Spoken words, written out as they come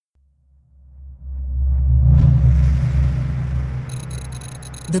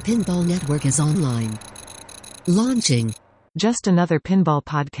The Pinball Network is online. Launching. Just Another Pinball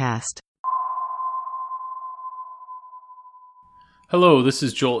Podcast. Hello, this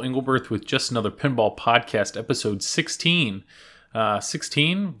is Joel Engelberth with Just Another Pinball Podcast, episode 16.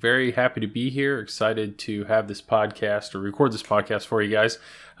 16, very happy to be here, excited to have this podcast or record this podcast for you guys.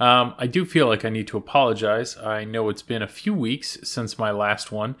 I do feel like I need to apologize. I know it's been a few weeks since my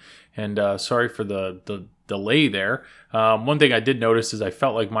last one, and sorry for the delay there. One thing I did notice is I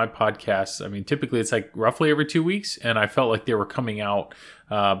felt like my podcasts, typically it's like roughly every 2 weeks, and I felt like they were coming out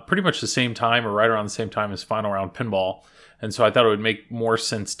pretty much the same time or right around the same time as Final Round Pinball. And so I thought it would make more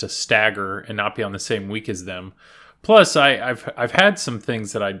sense to stagger and not be on the same week as them. Plus, I've had some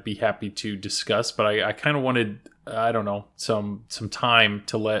things that I'd be happy to discuss, but I kind of wanted, some time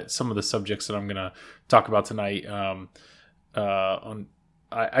to let some of the subjects that I'm going to talk about tonight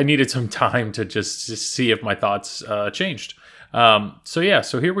I needed some time to just see if my thoughts changed.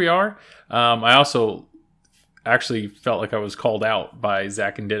 So here we are. I also actually felt like I was called out by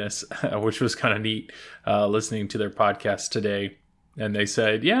Zach and Dennis, which was kind of neat, listening to their podcast today. And they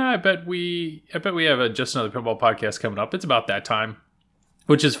said, yeah, I bet we have Just Another Pinball Podcast coming up. It's about that time,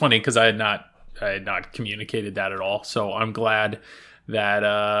 which is funny because I had not communicated that at all. So I'm glad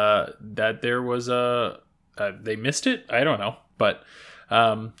that there was they missed it. I don't know. But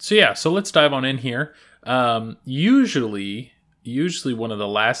so let's dive on in here. Usually one of the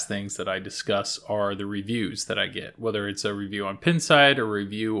last things that I discuss are the reviews that I get, whether it's a review on Pinside or a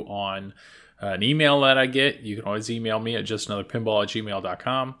review on an email that I get. You can always email me at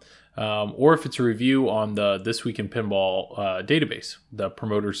justanotherpinball@gmail.com. Or if it's a review on the This Week in Pinball database, the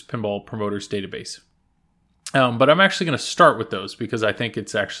Pinball Promoters database. But I'm actually going to start with those because I think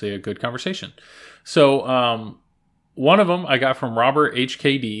it's actually a good conversation. So one of them I got from Robert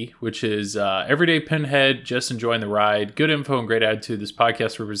HKD, which is everyday pinhead, just enjoying the ride. Good info and great attitude. This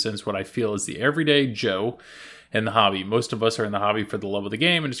podcast represents what I feel is the everyday Joe in the hobby. Most of us are in the hobby for the love of the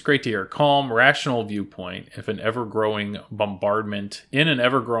game, and it's great to hear a calm, rational viewpoint in an ever-growing bombardment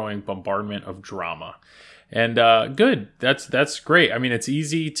of drama. And good. That's great. It's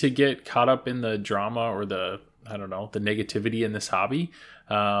easy to get caught up in the drama or the negativity in this hobby.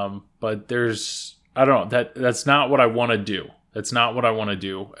 But that's not what I want to do. That's not what I want to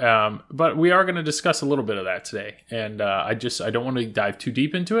do. But we are going to discuss a little bit of that today. And I don't want to dive too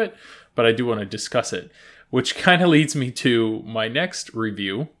deep into it, but I do want to discuss it, which kind of leads me to my next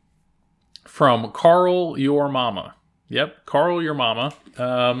review from Carl Your Mama. Yep, Carl Your Mama.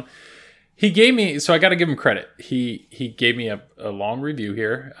 He gave me, so I got to give him credit. He gave me a long review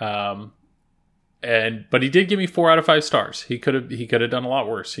here. But he did give me 4 out of 5 stars. He could have done a lot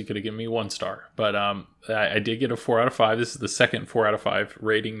worse. He could have given me 1 star. But I did get a 4 out of 5. This is the second 4 out of 5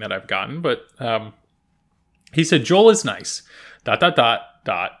 rating that I've gotten. But he said, Joel is nice. ...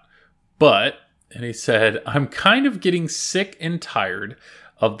 But, and he said, I'm kind of getting sick and tired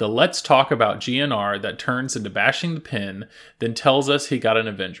of the let's talk about GNR that turns into bashing the pin, then tells us he got an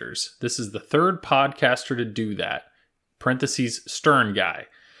Avengers. This is the third podcaster to do that. Parentheses, Stern guy.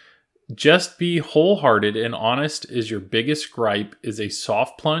 Just be wholehearted and honest is your biggest gripe is a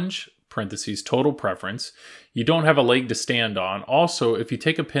soft plunge, parentheses, total preference. You don't have a leg to stand on. Also, if you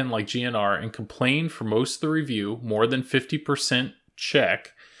take a pin like GNR and complain for most of the review, more than 50%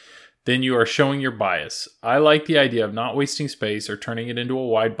 check, then you are showing your bias. I like the idea of not wasting space or turning it into a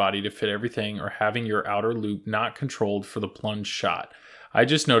wide body to fit everything or having your outer loop not controlled for the plunge shot. I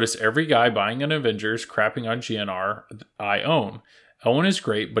just notice every guy buying an Avengers crapping on GNR I own. Owen is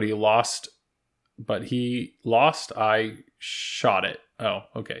great, but he lost, I shot it. Oh,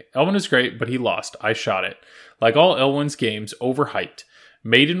 okay. Elwin is great, but he lost. I shot it. Like all Elwin's games, overhyped.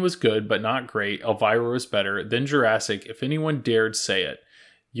 Maiden was good, but not great. Elvira was better. Then Jurassic, if anyone dared say it.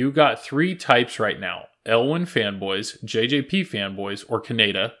 You got 3 types right now. Elwin fanboys, JJP fanboys, or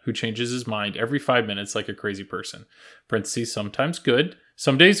Kaneda, who changes his mind every 5 minutes like a crazy person. Parentheses, sometimes good,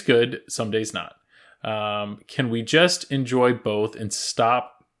 some days not. Can we just enjoy both and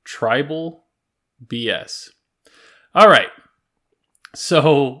stop tribal BS? All right.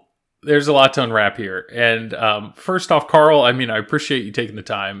 So there's a lot to unwrap here. And first off, Carl, I appreciate you taking the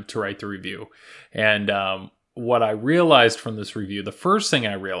time to write the review. And what I realized from this review, the first thing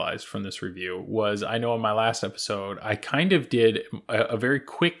I realized from this review was, I know in my last episode, I kind of did a very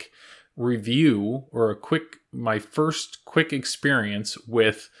quick review or my first quick experience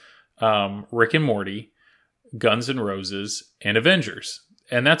with Rick and Morty, Guns N' Roses, and Avengers.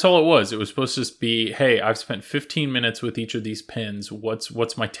 And that's all it was. It was supposed to just be, hey, I've spent 15 minutes with each of these pins.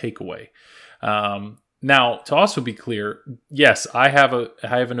 What's my takeaway? Now, to also be clear, yes, I have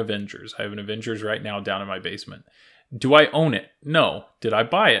an Avengers. I have an Avengers right now down in my basement. Do I own it? No. Did I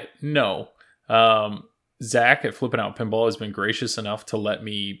buy it? No. Zach at Flippin' Out Pinball has been gracious enough to let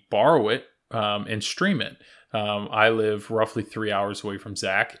me borrow it and stream it. I live roughly 3 hours away from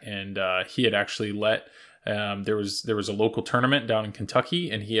Zach, and he had actually let there was a local tournament down in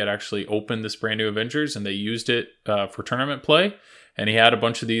Kentucky, and he had actually opened this brand new Avengers, and they used it for tournament play. And he had a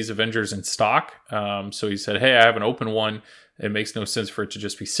bunch of ththese Avengers in stock. So he said, "Hey, I have an open one. It makes no sense for it to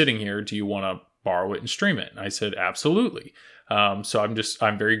just be sitting here. Do you want to borrow it and stream it?" And I said, "Absolutely." So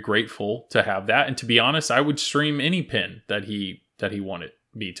I'm very grateful to have that. And to be honest, I would stream any pin that he wanted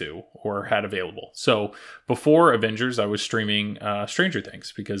me to or had available. So before Avengers, I was streaming Stranger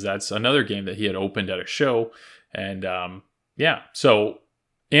Things, because that's another game that he had opened at a show. And so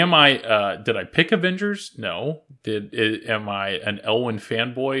am I? Did I pick Avengers? No. Am I an Elwin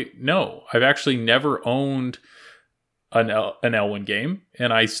fanboy? No. I've actually never owned an Elwin game,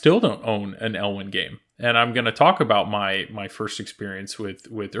 and I still don't own an Elwin game. And I'm going to talk about my first experience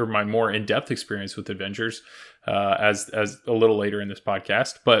with or my more in-depth experience with Avengers as a little later in this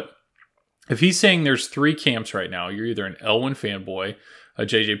podcast. But if he's saying there's 3 camps right now, you're either an Elwin fanboy, a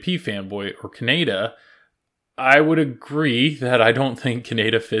JJP fanboy, or Kaneda, I would agree that I don't think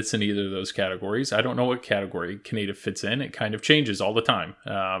Kaneda fits in either of those categories. I don't know what category Kaneda fits in. It kind of changes all the time.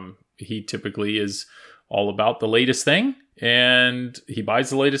 He typically is all about the latest thing, and he buys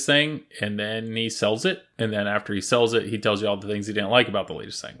the latest thing, and then he sells it. And then after he sells it, he tells you all the things he didn't like about the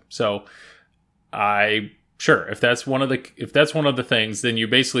latest thing. So if that's one of the things, then you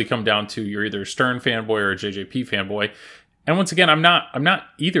basically come down to you're either a Stern fanboy or a JJP fanboy. And once again, I'm not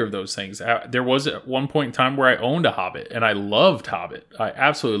either of those things. There was at one point in time where I owned a Hobbit, and I loved Hobbit. I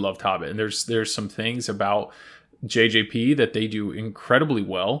absolutely loved Hobbit. And there's some things about JJP that they do incredibly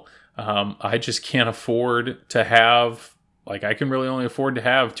well. I just can't afford to have, I can really only afford to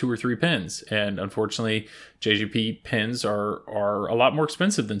have 2 or 3 pins. And unfortunately, JGP pins are a lot more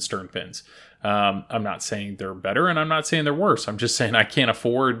expensive than Stern pins. I'm not saying they're better, and I'm not saying they're worse. I'm just saying I can't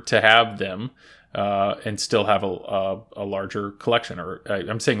afford to have them and still have a larger collection. Or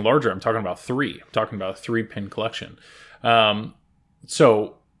I'm saying larger, I'm talking about 3. I'm talking about a 3-pin collection.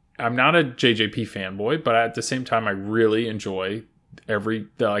 So I'm not a JJP fanboy, but at the same time, I really enjoy I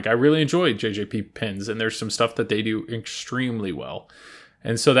really enjoy JJP pins, and there's some stuff that they do extremely well.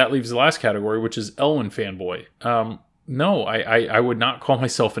 And so that leaves the last category, which is Elwin fanboy. No, I would not call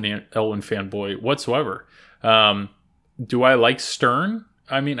myself an Elwin fanboy whatsoever. Do I like Stern?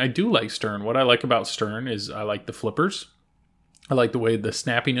 I mean, I do like Stern. What I like about Stern is I like the flippers. I like the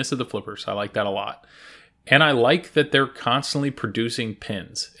snappiness of the flippers. I like that a lot. And I like that they're constantly producing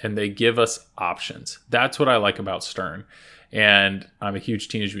pins, and they give us options. That's what I like about Stern. And I'm a huge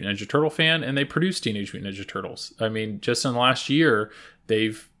Teenage Mutant Ninja Turtle fan, and they produce Teenage Mutant Ninja Turtles. I mean, just in the last year,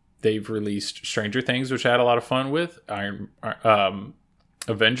 they've released Stranger Things, which I had a lot of fun with,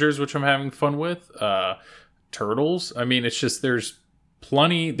 Avengers, which I'm having fun with, Turtles. I mean, it's just it's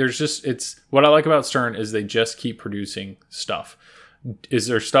what I like about Stern is they just keep producing stuff. Is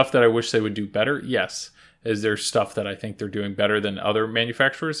there stuff that I wish they would do better? Yes. Is there stuff that I think they're doing better than other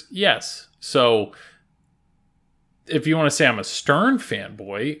manufacturers? Yes. So if you want to say I'm a Stern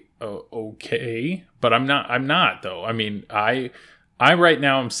fanboy, okay, but I'm not though. I mean, I right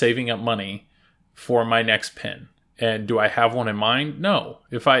now am saving up money for my next pin. And do I have one in mind? No.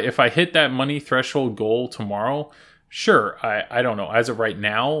 If I hit that money threshold goal tomorrow, sure. I don't know. As of right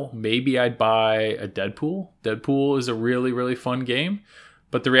now, maybe I'd buy a Deadpool. Deadpool is a really, really fun game.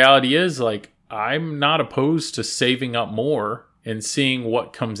 But the reality is, I'm not opposed to saving up more and seeing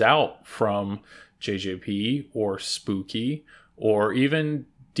what comes out from JJP or Spooky or even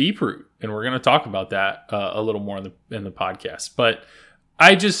Deeproot. And we're going to talk about that a little more in the podcast. But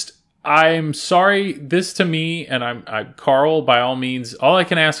I'm sorry, this to me, and Carl, by all means, all I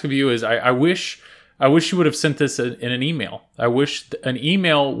can ask of you is I wish you would have sent this in an email. I wish an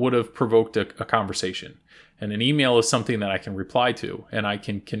email would have provoked a conversation. And an email is something that I can reply to, and I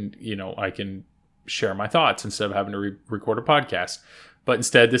can share my thoughts instead of having to record a podcast. But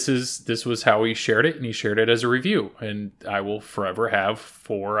instead, this was how he shared it, and he shared it as a review. And I will forever have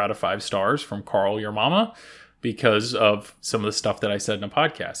 4 out of 5 stars from Carl, your mama, because of some of the stuff that I said in a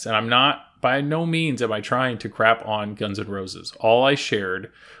podcast. And by no means am I trying to crap on Guns N' Roses. All I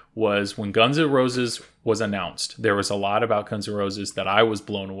shared was when Guns N' Roses was announced, there was a lot about Guns N' Roses that I was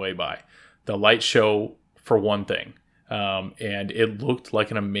blown away by. The light show, for one thing. And it looked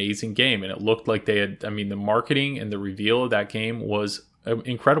like an amazing game. And it looked like the marketing and the reveal of that game was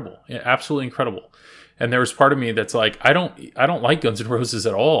incredible. Absolutely incredible. And there was part of me that's like, I don't like Guns N' Roses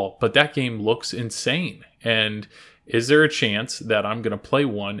at all, but that game looks insane. And Is there a chance that I'm going to play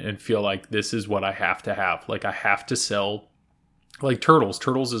one and feel like this is what I have to have? Like I have to sell, like Turtles.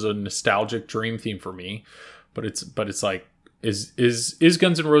 Turtles is a nostalgic dream theme for me, but it's like, is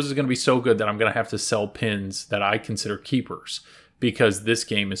Guns N' Roses going to be so good that I'm going to have to sell pins that I consider keepers because this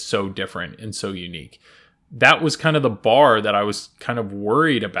game is so different and so unique? That was kind of the bar that I was kind of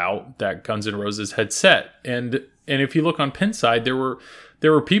worried about that Guns N' Roses had set. And if you look on Pinside,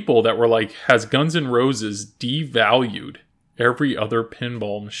 there were people that were like, has Guns N' Roses devalued every other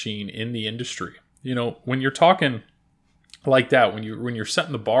pinball machine in the industry? You know, when you're talking like that, when you're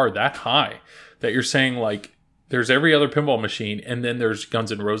setting the bar that high, that you're saying like there's every other pinball machine and then there's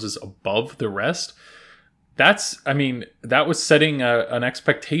Guns N' Roses above the rest. That was setting an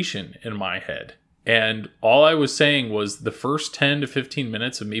expectation in my head. And all I was saying was the first 10 to 15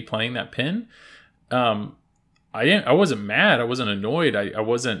 minutes of me playing that pin, I wasn't mad. I wasn't annoyed. I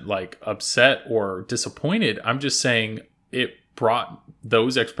wasn't like upset or disappointed. I'm just saying it brought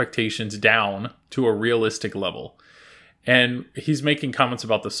those expectations down to a realistic level. And he's making comments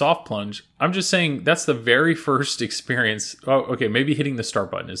about the soft plunge. I'm just saying that's the very first experience. Oh, okay, maybe hitting the start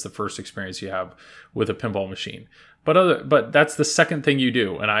button is the first experience you have with a pinball machine. But that's the second thing you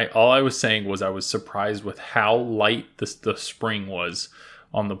do. And all I was saying was I was surprised with how light the spring was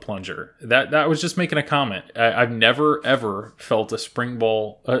on the plunger. That was just making a comment. I've never ever felt a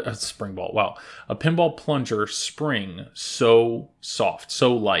pinball plunger spring so soft,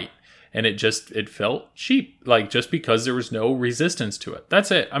 so light. And it felt cheap, like just because there was no resistance to it.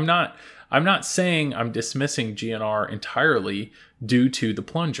 That's it. I'm not saying I'm dismissing GNR entirely due to the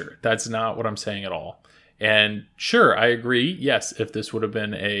plunger. That's not what I'm saying at all. And sure, I agree. Yes, if this would have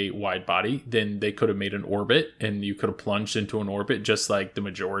been a wide body, then they could have made an orbit and you could have plunged into an orbit just like the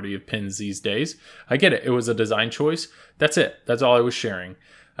majority of pins these days. I get it. It was a design choice. That's it. That's all I was sharing.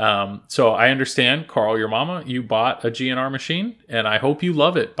 So I understand, Carl, your mama, you bought a GNR machine and I hope you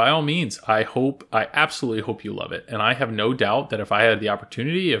love it. By all means, I absolutely hope you love it. And I have no doubt that if I had the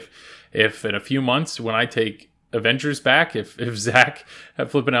opportunity, if in a few months when I take Avengers back, if Zach had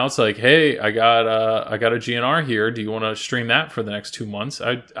flipping out, it's like, hey, I got a GNR here. Do you want to stream that for the next 2 months?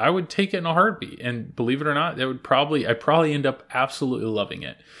 I would take it in a heartbeat. And believe it or not, I'd probably end up absolutely loving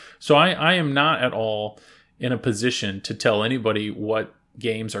it. So I am not at all in a position to tell anybody what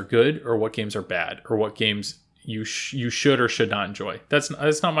games are good or what games are bad or what games you should or should not enjoy. That's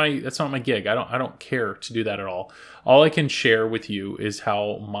not my gig. I don't care to do that at all. All I can share with you is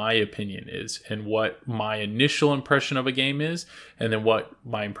how my opinion is and what my initial impression of a game is, and then what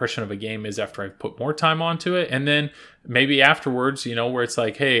my impression of a game is after I've put more time onto it, and then maybe afterwards, where it's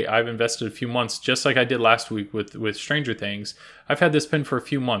like, hey, I've invested a few months, just like I did last week with Stranger Things. I've had this pin for a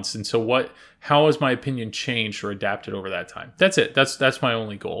few months, and so how has my opinion changed or adapted over that time? That's it. That's my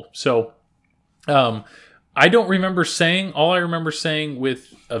only goal. So, I don't remember saying, all I remember saying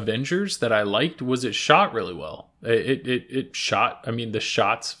with Avengers that I liked was it shot really well. It shot, the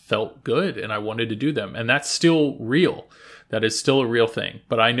shots felt good and I wanted to do them. And that's still real. That is still a real thing.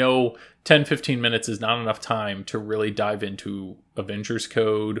 But I know 10, 15 minutes is not enough time to really dive into Avengers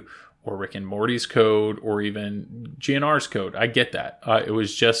code or Rick and Morty's code or even GNR's code. I get that. It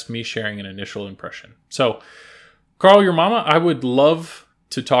was just me sharing an initial impression. So, Carl, your mama, I would love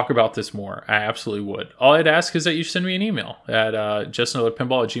to talk about this more. I absolutely would. All I'd ask is that you send me an email at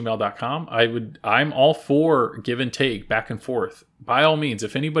justanotherpinball@gmail.com. I'm all for give and take, back and forth. By all means,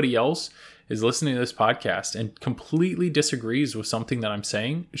 if anybody else is listening to this podcast and completely disagrees with something that I'm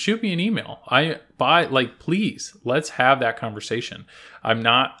saying, shoot me an email. Please, let's have that conversation. I'm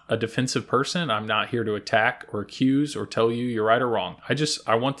not a defensive person. I'm not here to attack or accuse or tell you you're right or wrong.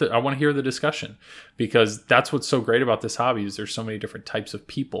 I want to hear the discussion, because that's what's so great about this hobby is there's so many different types of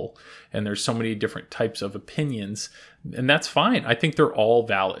people and there's so many different types of opinions, and that's fine. I think they're all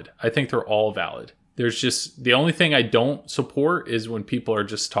valid. There's just the only thing I don't support is when people are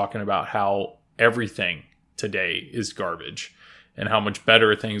just talking about how everything today is garbage and how much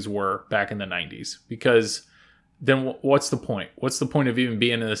better things were back in the 90s. Because then what's the point? What's the point of even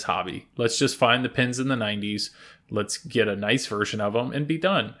being in this hobby? Let's just find the pins in the 90s. Let's get a nice version of them and be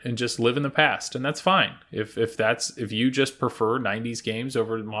done and just live in the past. And that's fine. If you just prefer 90s games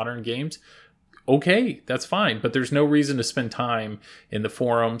over modern games, okay, that's fine. But there's no reason to spend time in the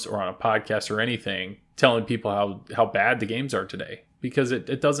forums or on a podcast or anything telling people how bad the games are today, because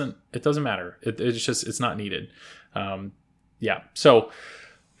it doesn't matter. It's not needed. So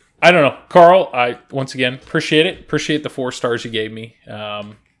I don't know, Carl, I once again appreciate the 4 stars you gave me.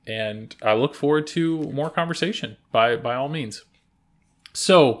 And I look forward to more conversation by all means.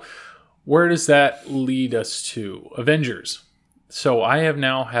 So where does that lead us to? Avengers. So I have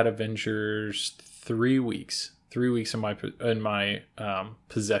now had Avengers 3 weeks. 3 weeks in my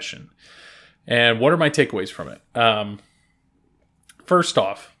possession. And what are my takeaways from it? First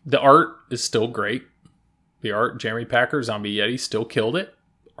off, the art is still great. The art, Jeremy Packer, Zombie Yeti, still killed it.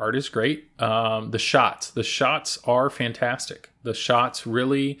 Art is great. The shots are fantastic. The shots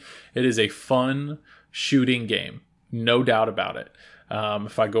really, it is a fun shooting game. No doubt about it.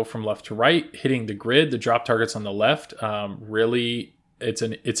 If I go from left to right, hitting the grid, the drop targets on the left, really, it's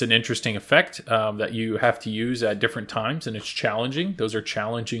an interesting effect that you have to use at different times, and it's challenging. Those are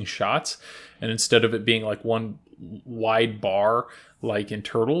challenging shots. And instead of it being like one wide bar, like in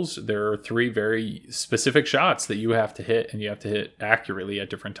Turtles, there are 3 very specific shots that you have to hit, and you have to hit accurately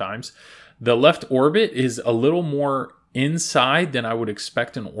at different times. The left orbit is a little more inside than I would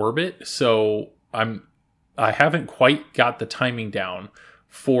expect an orbit, so I haven't quite got the timing down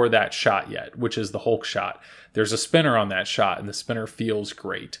for that shot yet, which is the Hulk shot. There's a spinner on that shot, and the spinner feels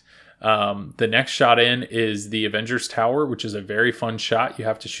great. The next shot in is the Avengers Tower, which is a very fun shot. You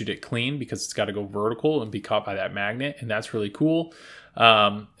have to shoot it clean because it's got to go vertical and be caught by that magnet, and that's really cool.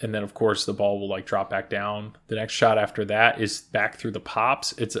 And then, of course, the ball will like drop back down. The next shot after that is back through the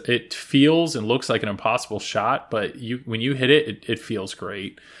pops. It feels and looks like an impossible shot, but when you hit it, it feels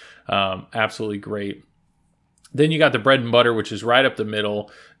great. Absolutely great. Then you got the bread and butter, which is right up the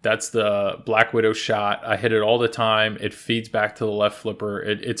middle. That's the Black Widow shot. I hit it all the time. It feeds back to the left flipper.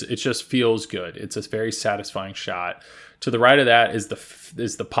 It just feels good. It's a very satisfying shot. To the right of that is the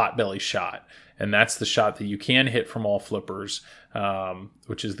potbelly shot, and that's the shot that you can hit from all flippers,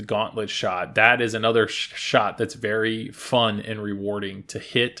 which is the gauntlet shot. That is another shot that's very fun and rewarding to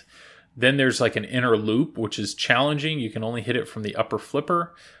hit. Then there's like an inner loop, which is challenging. You can only hit it from the upper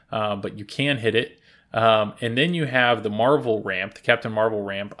flipper, but you can hit it. And then you have the Marvel ramp, the Captain Marvel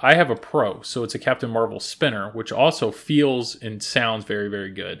ramp. I have a Pro, so it's a Captain Marvel spinner, which also feels and sounds very,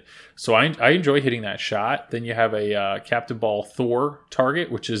 very good. So I enjoy hitting that shot. Then you have a Captain Ball Thor target,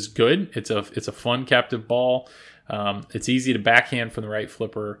 which is good. It's a fun captive ball. It's easy to backhand from the right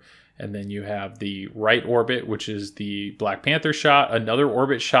flipper. And then you have the right orbit, which is the Black Panther shot, another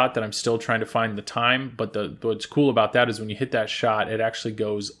orbit shot that I'm still trying to find the time. But what's cool about that is when you hit that shot, it actually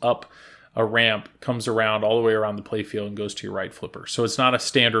goes up a ramp, comes around all the way around the playfield and goes to your right flipper. So it's not a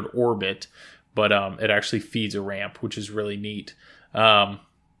standard orbit, but it actually feeds a ramp, which is really neat. And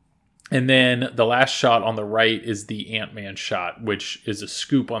then the last shot on the right is the Ant-Man shot, which is a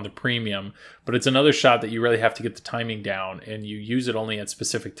scoop on the premium, but it's another shot that you really have to get the timing down, and you use it only at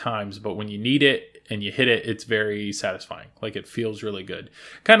specific times. But when you need it and you hit it, it's very satisfying. Like, it feels really good.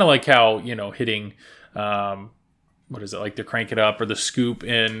 Kind of like how, hitting, what is it, like the Crank It Up or the scoop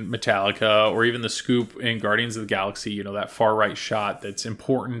in Metallica, or even the scoop in Guardians of the Galaxy, that far right shot that's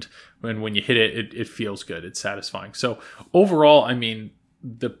important. When you hit it, it feels good. It's satisfying. So overall, I mean,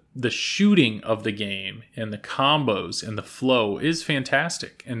 the shooting of the game and the combos and the flow is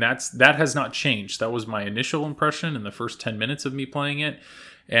fantastic. And that has not changed. That was my initial impression in the first 10 minutes of me playing it.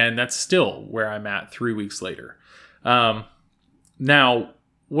 And that's still where I'm at 3 weeks later. Now,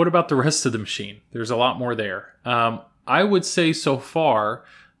 what about the rest of the machine? There's a lot more there. I would say so far,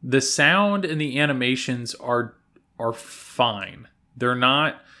 the sound and the animations are fine.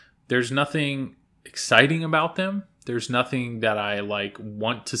 There's nothing exciting about them. There's nothing that I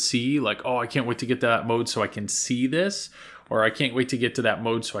want to see. Like, oh, I can't wait to get to that mode so I can see this. Or I can't wait to get to that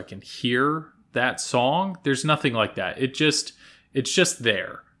mode so I can hear that song. There's nothing like that. It's just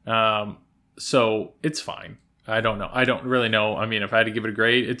there. So it's fine. I don't know. I don't really know. I mean, if I had to give it a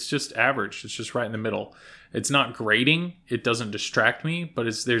grade, it's just average. It's just right in the middle. It's not grating. It doesn't distract me, but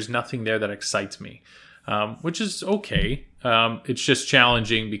there's nothing there that excites me, which is okay. It's just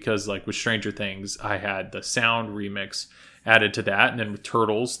challenging because, like with Stranger Things, I had the sound remix added to that. And then with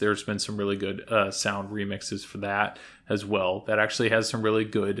Turtles, there's been some really good sound remixes for that as well. That actually has some really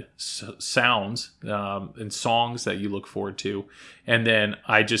good sounds and songs that you look forward to. And then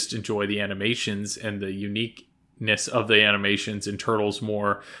I just enjoy the animations and the uniqueness of the animations in Turtles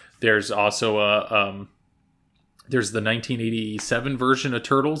more. There's also there's the 1987 version of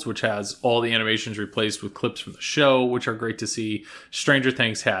Turtles, which has all the animations replaced with clips from the show, which are great to see. Stranger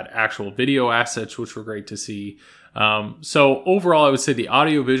Things had actual video assets, which were great to see. So overall, I would say the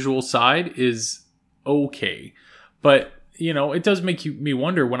audiovisual side is okay. But, it does make me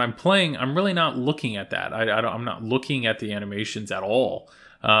wonder when I'm playing, I'm really not looking at that. I'm not looking at the animations at all.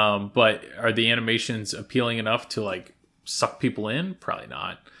 But are the animations appealing enough to suck people in? Probably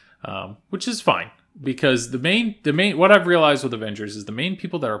not. Which is fine. Because the main what I've realized with Avengers is the main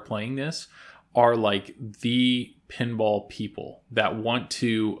people that are playing this are the pinball people that want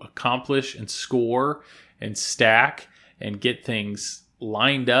to accomplish and score and stack and get things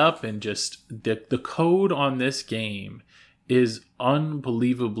lined up, and just the code on this game is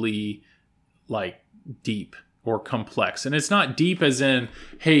unbelievably like deep or complex. And it's not deep as in,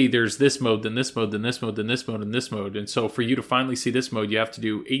 hey, there's this mode, then this mode, then this mode, then this mode, and this mode. And so for you to finally see this mode, you have to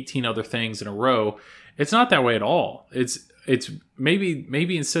do 18 other things in a row. It's not that way at all. It's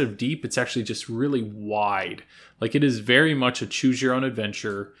maybe instead of deep, it's actually just really wide. Like, it is very much a choose your own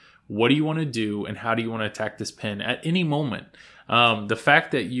adventure. What do you want to do, and how do you want to attack this pin at any moment? The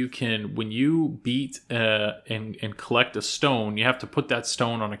fact that you can, when you beat and collect a stone, you have to put that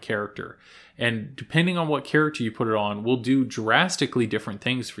stone on a character. And depending on what character you put it on, will do drastically different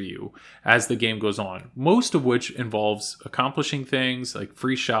things for you as the game goes on. Most of which involves accomplishing things like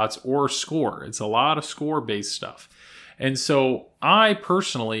free shots or score. It's a lot of score-based stuff. And so I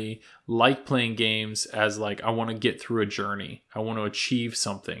personally like playing games as like, I want to get through a journey. I want to achieve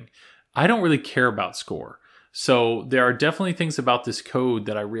something. I don't really care about score. So there are definitely things about this code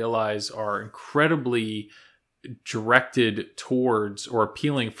that I realize are incredibly directed towards or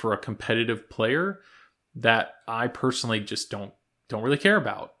appealing for a competitive player that I personally just don't really care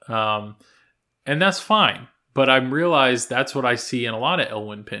about. And that's fine. But I realize that's what I see in a lot of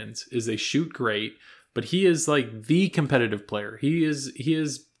Elwyn pins, is they shoot great, but he is like the competitive player. He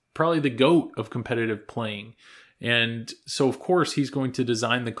is probably the GOAT of competitive playing. And so, of course, he's going to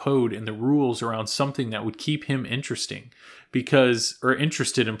design the code and the rules around something that would keep him interested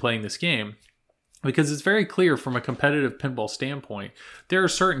in playing this game. Because it's very clear from a competitive pinball standpoint, there are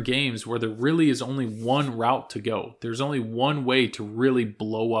certain games where there really is only one route to go. There's only one way to really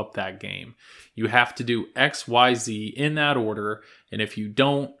blow up that game. You have to do X, Y, Z in that order. And if you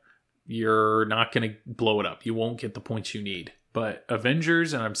don't, you're not going to blow it up. You won't get the points you need. But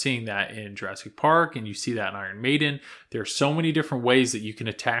Avengers, and I'm seeing that in Jurassic Park, and you see that in Iron Maiden, there are so many different ways that you can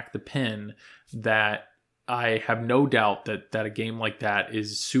attack the pin that I have no doubt that a game like that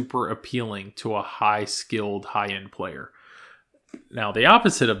is super appealing to a high-skilled, high-end player. Now, the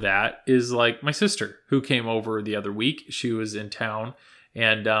opposite of that is like my sister, who came over the other week. She was in town,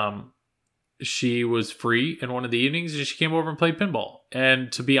 and she was free in one of the evenings, and she came over and played pinball.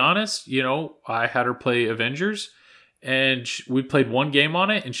 And to be honest, I had her play Avengers, and we played one game on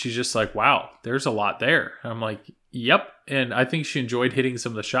it, and she's just like, wow, there's a lot there. And I'm like, yep. And I think she enjoyed hitting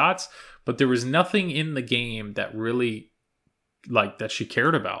some of the shots, but there was nothing in the game that really, like, that she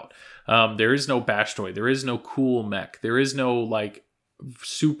cared about. There is no bash toy. There is no cool mech. There is no, like,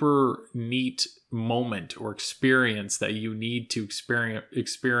 super neat moment or experience that you need to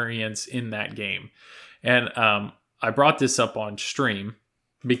experience in that game. And I brought this up on stream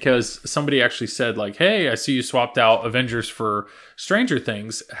because somebody actually said, like, hey, I see you swapped out Avengers for Stranger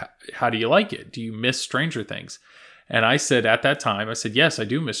Things. How do you like it? Do you miss Stranger Things? And I said at that time, yes, I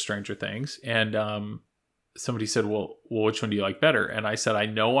do miss Stranger Things. And somebody said, well, which one do you like better? And I said, I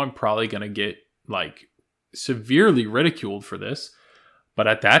know I'm probably going to get like severely ridiculed for this. But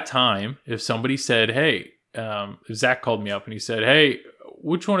at that time, if somebody said, hey, if Zach called me up and he said, hey,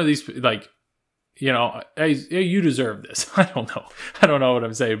 which one of these, like, hey, you deserve this. I don't know what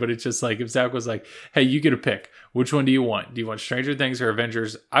I'm saying, but it's just like, if Zach was like, hey, you get a pick. Which one do you want? Do you want Stranger Things or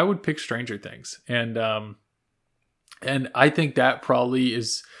Avengers? I would pick Stranger Things. And I think that probably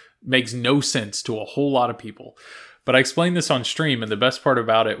makes no sense to a whole lot of people. But I explained this on stream, and the best part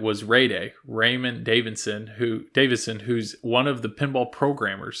about it was Raymond Davison, who's one of the pinball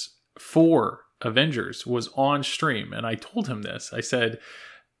programmers for Avengers, was on stream. And I told him this. I said,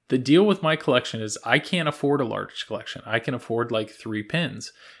 the deal with my collection is I can't afford a large collection. I can afford like 3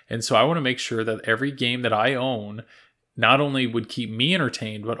 pins. And so I want to make sure that every game that I own not only would keep me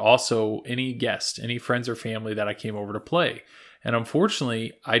entertained, but also any guest, any friends or family that I came over to play. And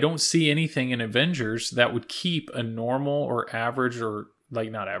unfortunately, I don't see anything in Avengers that would keep a normal or average, or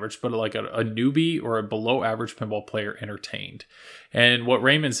like not average, but like a newbie or a below average pinball player entertained. And what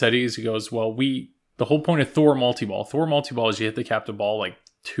Raymond said is, he goes, well, the whole point of Thor multi-ball is you hit the captain ball like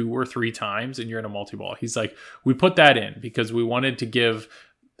 2 or 3 times and you're in a multi-ball. He's like, we put that in because we wanted to give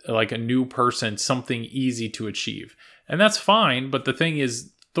like a new person something easy to achieve. And that's fine, but the thing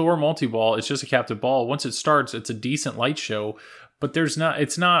is, Thor multi-ball, it's just a captive ball. Once it starts, it's a decent light show, but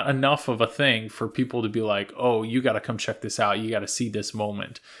it's not enough of a thing for people to be like, oh, you got to come check this out. You got to see this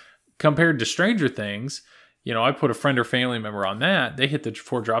moment. Compared to Stranger Things, I put a friend or family member on that. They hit the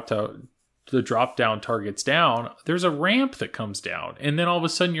 4 drop down targets down. There's a ramp that comes down, and then all of a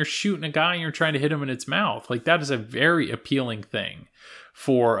sudden you're shooting a guy and you're trying to hit him in its mouth. Like, that is a very appealing thing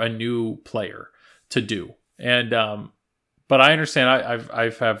for a new player to do. And but I understand.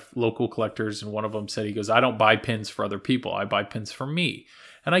 I've have local collectors, and one of them said, he goes, I don't buy pins for other people. I buy pins for me.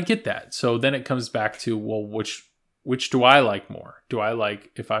 And I get that. So then it comes back to, well, which which do I like more? Do I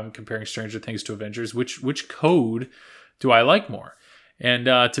like, if I'm comparing Stranger Things to Avengers, which code do I like more? And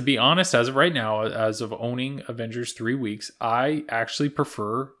to be honest, as of right now, as of owning Avengers 3 weeks, I actually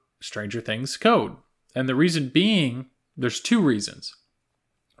prefer Stranger Things code. And the reason being, there's two reasons.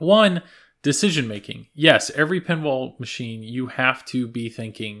 One, decision making. Yes, every pinball machine, you have to be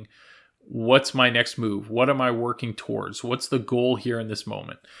thinking, what's my next move? What am I working towards? What's the goal here in this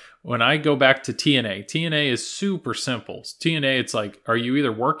moment? When I go back to TNA is super simple. TNA, it's like, are you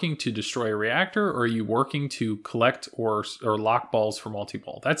either working to destroy a reactor or are you working to collect or lock balls for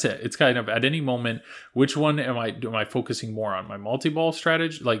multi-ball? That's it. It's kind of at any moment, which one am I focusing more on? My multi-ball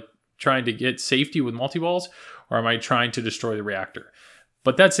strategy, like trying to get safety with multi-balls, or am I trying to destroy the reactor?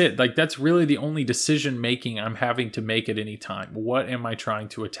 But that's it. Like, that's really the only decision making I'm having to make at any time. What am I trying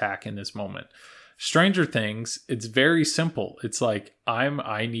to attack in this moment? Stranger Things, it's very simple. It's like,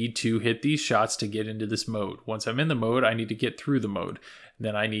 I need to hit these shots to get into this mode. Once I'm in the mode, I need to get through the mode.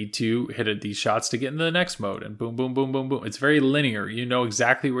 Then I need to hit these shots to get into the next mode, and boom, boom, boom, boom, boom. It's very linear. You know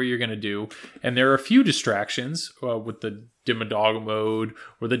exactly what you're going to do. And there are a few distractions with the Dimmadog mode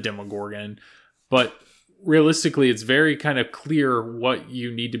or the Demogorgon, but realistically, it's very kind of clear what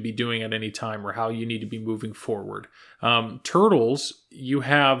you need to be doing at any time or how you need to be moving forward. Turtles, you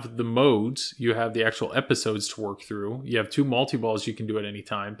have the modes, you have the actual episodes to work through. You have 2 multi-balls you can do at any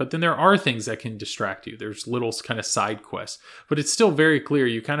time, but then there are things that can distract you. There's little kind of side quests, but it's still very clear.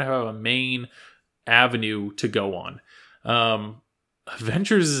 You kind of have a main avenue to go on.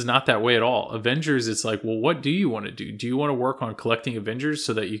 Avengers is not that way at all. Avengers, it's like, well, what do you want to do? Do you want to work on collecting Avengers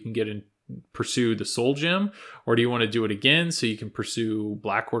so that you can pursue the Soul Gem, or do you want to do it again so you can pursue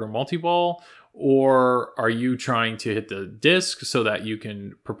Black Order multi-ball, or are you trying to hit the disc so that you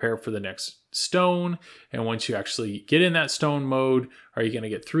can prepare for the next stone? And once you actually get in that stone mode, are you going to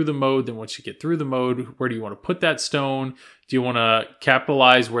get through the mode? Then once you get through the mode, where do you want to put that stone? Do you want to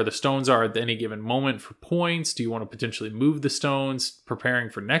capitalize where the stones are at any given moment for points? Do you want to potentially move the stones, preparing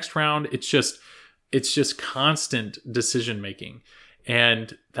for next round? It's just constant decision making.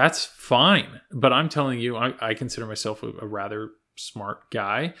 And that's fine. But I'm telling you, I consider myself a rather smart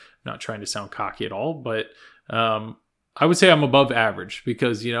guy. I'm not trying to sound cocky at all, but I would say I'm above average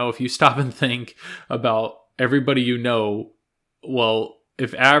because, if you stop and think about everybody well,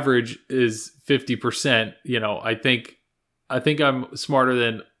 if average is 50%, I think I'm smarter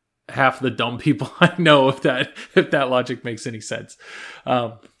than half the dumb people I know, if that logic makes any sense.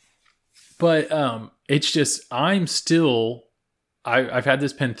 But it's just, I've had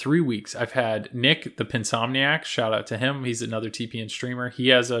this pin 3 weeks. I've had Nick, the Pinsomniac. Shout out to him. He's another TPN streamer. He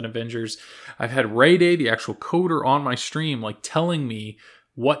has an Avengers. I've had Ray Day, the actual coder on my stream, like telling me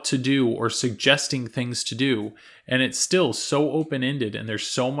what to do or suggesting things to do. And it's still so open-ended, and there's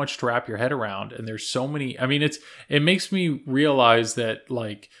so much to wrap your head around. And there's so many, it makes me realize that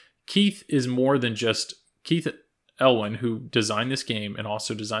like Keith is more than just Keith Elwin, who designed this game and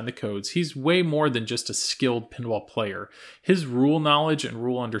also designed the codes. He's way more than just a skilled pinball player. His rule knowledge and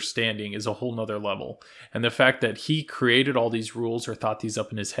rule understanding is a whole nother level. And the fact that he created all these rules or thought these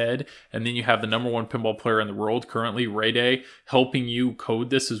up in his head, and then you have the #1 pinball player in the world currently, Ray Day, helping you code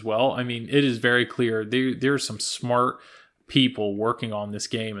this as well. It is very clear. There's some smart people working on this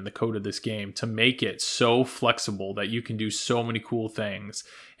game and the code of this game to make it so flexible that you can do so many cool things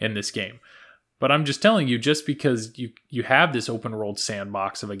in this game. But I'm just telling you, just because you have this open world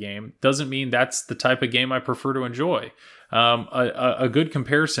sandbox of a game doesn't mean that's the type of game I prefer to enjoy. A good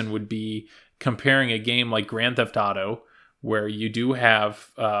comparison would be comparing a game like Grand Theft Auto, where you do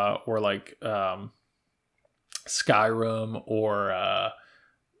have, or like Skyrim, or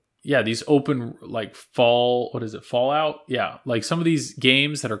these open, like Fallout? Yeah, like some of these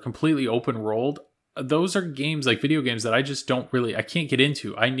games that are completely open world. Those are games, like video games, that I just I can't get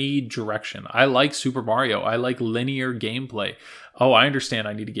into. I need direction. I like Super Mario. I like linear gameplay. Oh, I understand.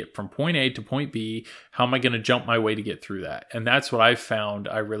 I need to get from point A to point B. How am I going to jump my way to get through that? And that's what I've found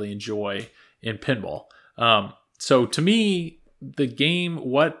I really enjoy in pinball. So to me, the game,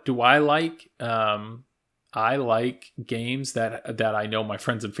 what do I like? I like games that I know my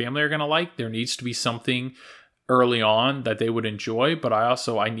friends and family are going to like. There needs to be something early on that they would enjoy, but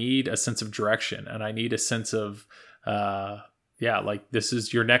I need a sense of direction, and I need a sense of like this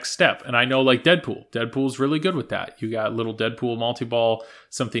is your next step. And I know, like Deadpool's really good with that. You got little Deadpool multi-ball,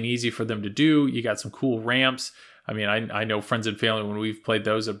 something easy for them to do. You got some cool ramps. I know friends and family, when we've played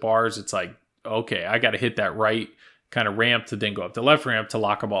those at bars, it's like, okay, I got to hit that right kind of ramp to then go up the left ramp to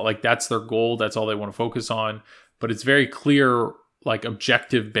lock a ball. Like, that's their goal. That's all they want to focus on. But it's very clear, like,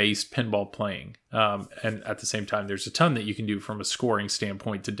 objective based pinball playing. And at the same time, there's a ton that you can do from a scoring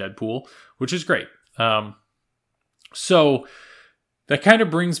standpoint to Deadpool, which is great. So that kind of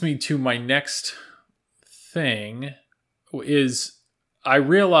brings me to my next thing is I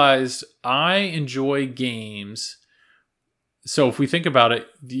realized I enjoy games. So if we think about it,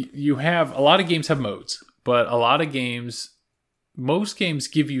 you have a lot of games have modes, but a lot of games, most games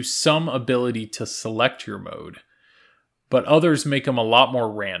give you some ability to select your mode, but others make them a lot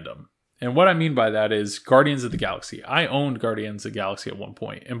more random. And what I mean by that is Guardians of the Galaxy. I owned Guardians of the Galaxy at one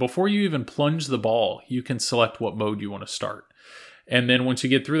point, and before you even plunge the ball, you can select what mode you want to start. And then once you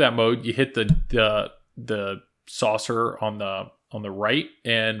get through that mode, you hit the saucer on the right,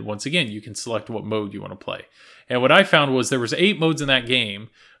 and once again, you can select what mode you want to play. And what I found was there was 8 modes in that game,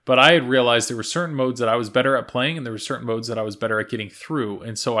 but I had realized there were certain modes that I was better at playing, and there were certain modes that I was better at getting through.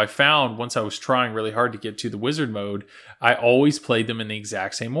 And so I found once I was trying really hard to get to the wizard mode, I always played them in the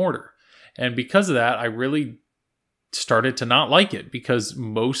exact same order. And because of that, I really started to not like it, because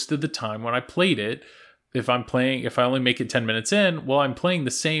most of the time when I played it, if I only make it 10 minutes in, well, I'm playing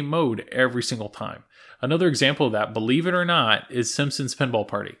the same mode every single time. Another example of that, believe it or not, is Simpsons Pinball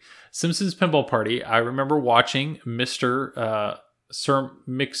Party. Simpsons Pinball Party, I remember watching Mr. Sir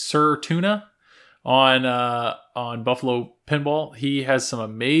Mixer Tuna on Buffalo Pinball. He has some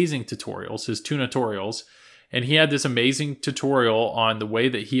amazing tutorials, his tutorials, and he had this amazing tutorial on the way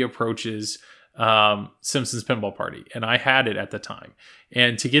that he approaches Simpsons Pinball Party, and I had it at the time.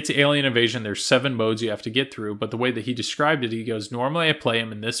 And to get to Alien Invasion, there's 7 modes you have to get through, but the way that he described it, he goes, normally I play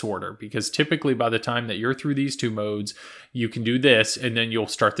them in this order, because typically by the time that you're through these 2 modes, you can do this, and then you'll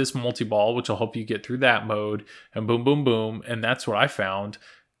start this multi-ball, which will help you get through that mode, and boom, boom, boom. And that's what I found.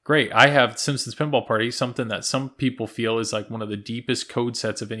 Great. I have Simpsons Pinball Party, something that some people feel is like one of the deepest code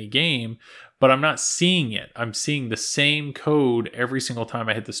sets of any game, but I'm not seeing it. I'm seeing the same code every single time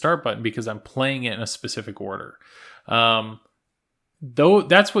I hit the start button because I'm playing it in a specific order. Though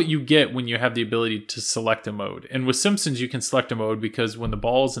that's what you get when you have the ability to select a mode. And with Simpsons, you can select a mode because when the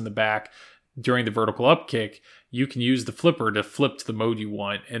ball's in the back during the vertical up kick, you can use the flipper to flip to the mode you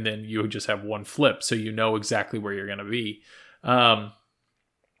want, and then you just have one flip, so you know exactly where you're going to be.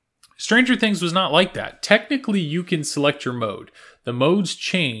 Stranger Things was not like that. Technically, you can select your mode. The modes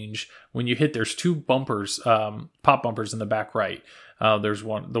change when you hit, there's 2 bumpers, pop bumpers in the back right. There's the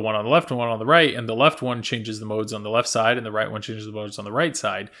one on the left and one on the right, and the left one changes the modes on the left side, and the right one changes the modes on the right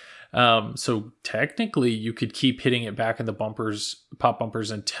side. So technically, you could keep hitting it back in the pop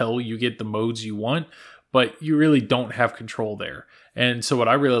bumpers until you get the modes you want, but you really don't have control there. And so what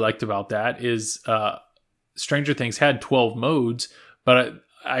I really liked about that is Stranger Things had 12 modes, but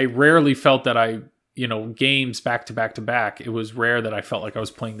I rarely felt that games back to back to back, it was rare that I felt like I was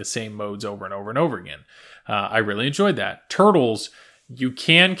playing the same modes over and over and over again. I really enjoyed that. Turtles, you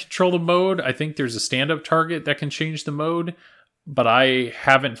can control the mode. I think there's a stand-up target that can change the mode, but I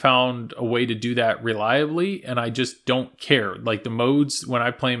haven't found a way to do that reliably, and I just don't care. Like the modes, when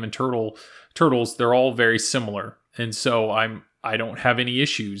I play them in Turtles, they're all very similar, and so I don't have any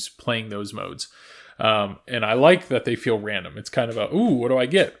issues playing those modes. And I like that they feel random. It's kind of what do I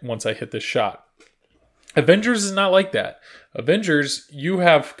get once I hit this shot? Avengers is not like that. Avengers, you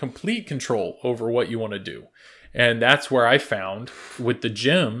have complete control over what you want to do. And that's where I found with the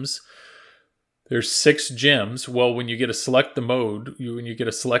gems, there's 6 gems. Well, when you get to select the mode, when you get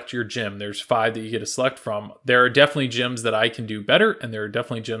to select your gem, there's 5 that you get to select from. There are definitely gems that I can do better, and there are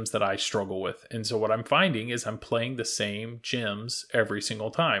definitely gems that I struggle with. And so what I'm finding is I'm playing the same gems every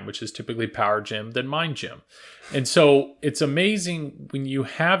single time, which is typically Power Gem, then Mind Gem. And so it's amazing when you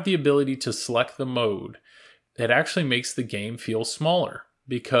have the ability to select the mode, it actually makes the game feel smaller,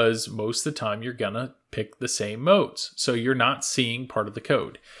 because most of the time you're going to pick the same modes. So you're not seeing part of the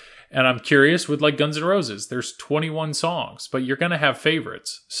code. And I'm curious with like Guns N' Roses, there's 21 songs, but you're going to have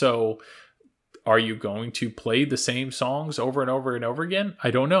favorites. So are you going to play the same songs over and over and over again?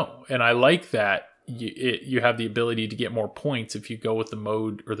 I don't know. And I like that you have the ability to get more points if you go with the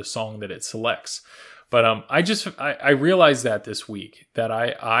mode or the song that it selects. But I realized that this week, that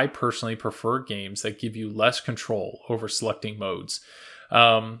I personally prefer games that give you less control over selecting modes.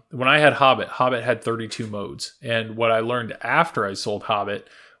 When I had Hobbit had 32 modes. And what I learned after I sold Hobbit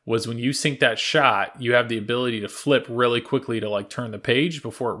was when you sync that shot, you have the ability to flip really quickly to like turn the page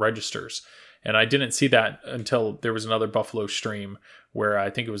before it registers. And I didn't see that until there was another Buffalo stream where I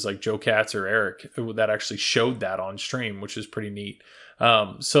think it was like Joe Katz or Eric that actually showed that on stream, which is pretty neat.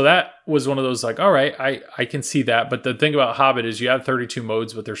 So that was one of those like, all right, I can see that. But the thing about Hobbit is you have 32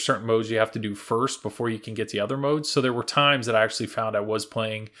 modes, but there's certain modes you have to do first before you can get the other modes. So there were times that I actually found I was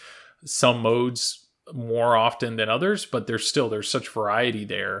playing some modes more often than others, but there's such variety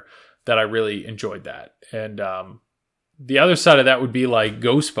there that I really enjoyed that. And the other side of that would be like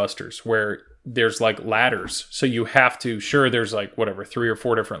Ghostbusters, where there's like ladders. So you have to, sure, there's like whatever, 3 or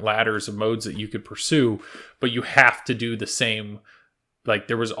 4 different ladders of modes that you could pursue, but you have to do the same. Like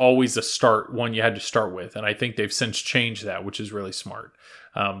there was always a start one you had to start with. And I think they've since changed that, which is really smart.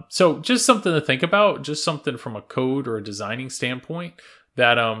 So just something to think about, just something from a code or a designing standpoint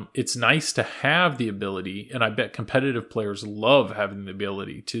that it's nice to have the ability. And I bet competitive players love having the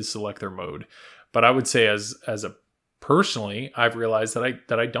ability to select their mode. But I would say as a personally, I've realized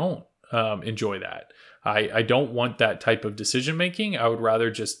that I don't enjoy that. I don't want that type of decision making. I would rather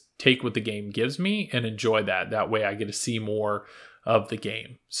just take what the game gives me and enjoy that. That way I get to see more of the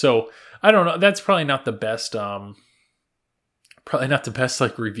game. So I don't know. That's probably not the best.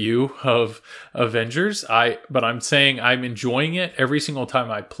 Like review of Avengers. But I'm saying I'm enjoying it every single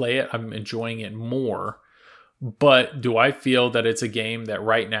time I play it. I'm enjoying it more. But do I feel that it's a game that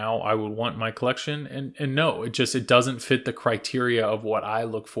right now I would want in my collection? And no, it doesn't fit the criteria of what I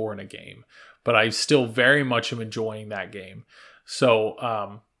look for in a game. But I still very much am enjoying that game.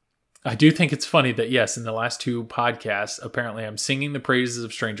 So I do think it's funny that, yes, in the last 2 podcasts, apparently I'm singing the praises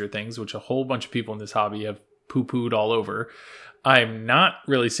of Stranger Things, which a whole bunch of people in this hobby have poo-pooed all over. I'm not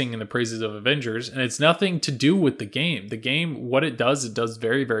really singing the praises of Avengers, and it's nothing to do with the game. The game, what it does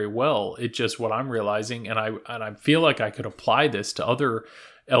very, very well. It's just what I'm realizing, and I feel like I could apply this to other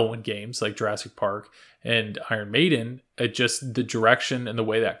Elwyn games like Jurassic Park and Iron Maiden. It just, the direction and the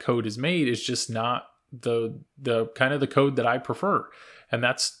way that code is made is just not the kind of the code that I prefer. And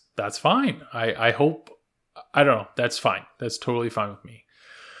that's fine. I hope, I don't know. That's fine. That's totally fine with me.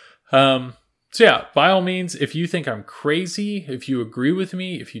 So yeah, by all means, if you think I'm crazy, if you agree with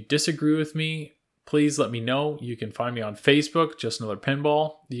me, if you disagree with me, please let me know. You can find me on Facebook, Just Another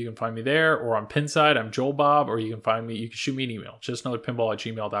Pinball. You can find me there, or on Pinside, I'm Joel Bob, or you can shoot me an email,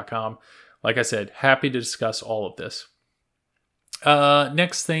 justanotherpinball@gmail.com. Like I said, happy to discuss all of this.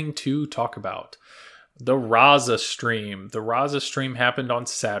 Next thing to talk about, the RAZA stream. The RAZA stream happened on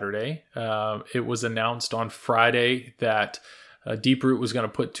Saturday. It was announced on Friday that Deep Root was going to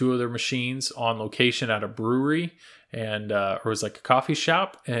put 2 of their machines on location at a brewery, and it was like a coffee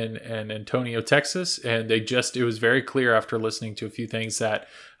shop in Antonio, Texas. And it was very clear after listening to a few things that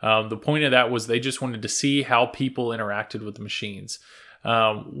the point of that was they just wanted to see how people interacted with the machines.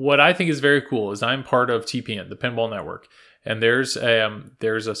 What I think is very cool is I'm part of TPN, the Pinball Network, and there's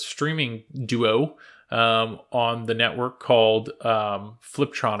a streaming duo on the network called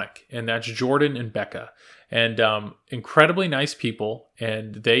Fliptronic, and that's Jordan and Becca. And incredibly nice people,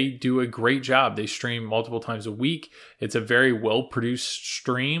 and they do a great job. They stream multiple times a week. It's a very well-produced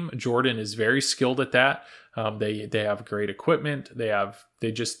stream. Jordan is very skilled at that. They have great equipment.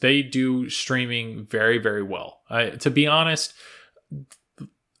 They do streaming very, very well. To be honest,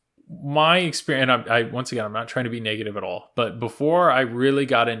 my experience, and once again, I'm not trying to be negative at all, but before I really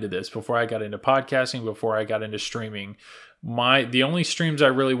got into this, before I got into podcasting, before I got into streaming, the only streams I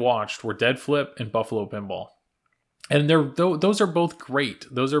really watched were Dead Flip and Buffalo Pinball. And those are both great.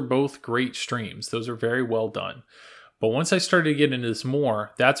 Those are both great streams. Those are very well done. But once I started to get into this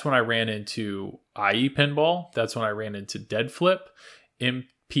more, that's when I ran into IE Pinball. That's when I ran into Dead Flip,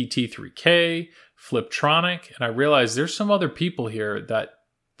 MPT3K, Fliptronic. And I realized there's some other people here that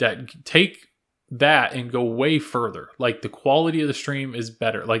take that and go way further. Like the quality of the stream is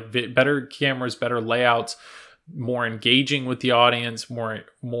better. Like better cameras, better layouts, more engaging with the audience, more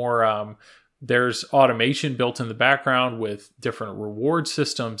there's automation built in the background with different reward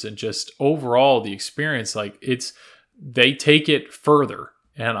systems, and just overall the experience, like they take it further.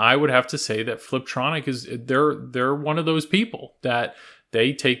 And I would have to say that Fliptronic they're one of those people that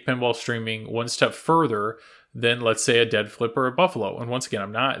they take pinball streaming one step further than, let's say, a Dead Flip or a Buffalo. And once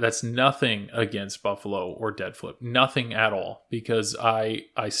again, that's nothing against Buffalo or Dead Flip, nothing at all, because I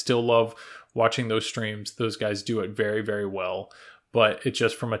still love watching those streams. Those guys do it very, very well. But it's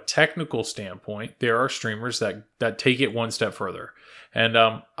just from a technical standpoint, there are streamers that take it one step further. And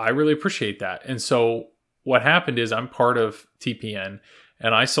I really appreciate that. And so what happened is I'm part of TPN,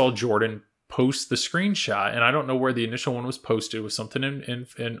 and I saw Jordan post the screenshot, and I don't know where the initial one was posted. It was something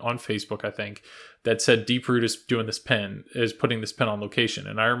in on Facebook, I think, that said Deep Root is putting this pin on location.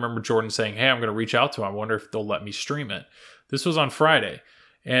 And I remember Jordan saying, "Hey, I'm going to reach out to him. I wonder if they'll let me stream it." This was on Friday,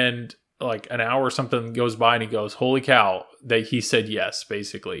 and like an hour or something goes by, and he goes, "Holy cow!" He said yes,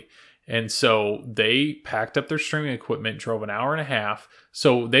 basically. And so they packed up their streaming equipment, drove an hour and a half.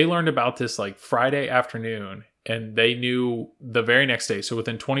 So they learned about this like Friday afternoon, and they knew the very next day. So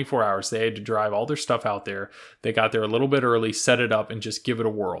within 24 hours, they had to drive all their stuff out there. They got there a little bit early, set it up, and just give it a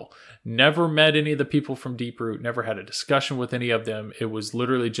whirl. Never met any of the people from Deep Root, never had a discussion with any of them. It was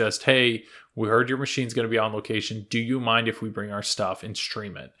literally just, "Hey, we heard your machine's going to be on location. Do you mind if we bring our stuff and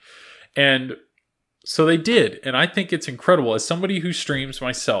stream it?" And so they did. And I think it's incredible. As somebody who streams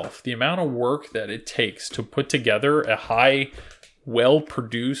myself, the amount of work that it takes to put together a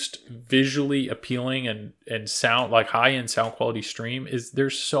well-produced, visually appealing and sound, like high-end sound quality stream,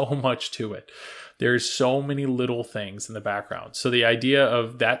 there's so much to it. There's so many little things in the background. So the idea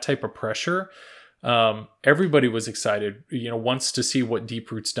of that type of pressure, everybody was excited, wants to see what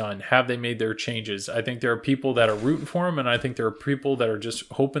Deeproot's done. Have they made their changes? I think there are people that are rooting for him, and I think there are people that are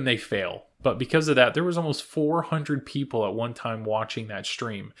just hoping they fail. But because of that, there was almost 400 people at one time watching that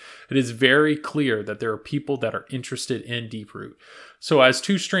stream. It is very clear that there are people that are interested in Deeproot. So as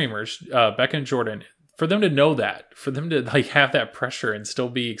two streamers, Becca and Jordan, for them to know that, for them to have that pressure and still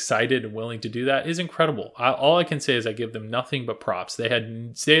be excited and willing to do that is incredible. All I can say is I give them nothing but props. They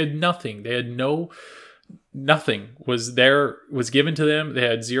had nothing. They had nothing was given to them. They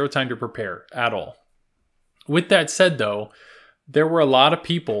had zero time to prepare at all. With that said, though, there were a lot of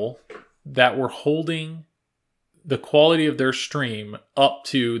people that were holding the quality of their stream up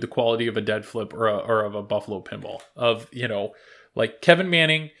to the quality of a dead flip or of a Buffalo Pinball. Like Kevin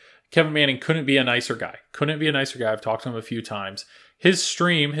Manning. Kevin Manning couldn't be a nicer guy. I've talked to him a few times. His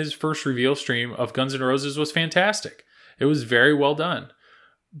stream, his first reveal stream of Guns N' Roses was fantastic. It was very well done.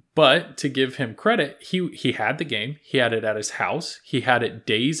 But to give him credit, he had the game. He had it at his house. He had it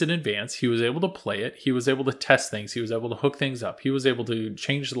days in advance. He was able to play it. He was able to test things. He was able to hook things up. He was able to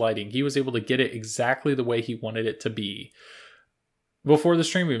change the lighting. He was able to get it exactly the way he wanted it to be before the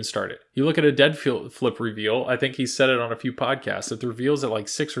stream even started. You look at a dead flip reveal. I think he said it on a few podcasts. If the reveal's at like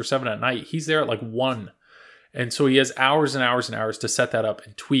 6 or 7 at night, he's there at like 1. And so he has hours and hours and hours to set that up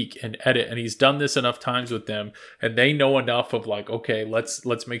and tweak and edit. And he's done this enough times with them. And they know enough of like, okay, let's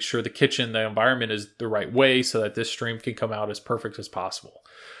make sure the kitchen, the environment is the right way so that this stream can come out as perfect as possible.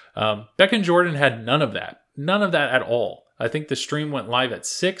 Beck and Jordan had none of that. None of that at all. I think the stream went live at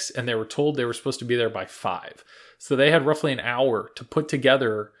 6 and they were told they were supposed to be there by 5. So they had roughly an hour to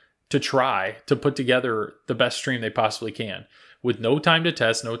try to put together the best stream they possibly can with no time to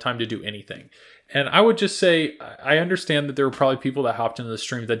test, no time to do anything. And I would just say, I understand that there were probably people that hopped into the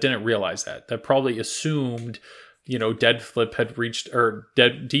stream that didn't realize that probably assumed, Dead Flip had reached, or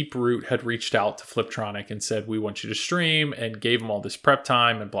Deeproot had reached out to Fliptronic and said, we want you to stream, and gave them all this prep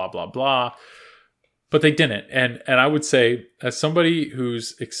time and blah, blah, blah. But they didn't. And I would say, as somebody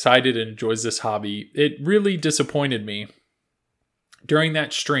who's excited and enjoys this hobby, it really disappointed me during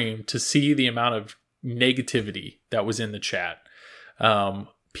that stream to see the amount of negativity that was in the chat.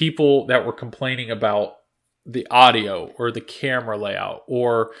 People that were complaining about the audio or the camera layout,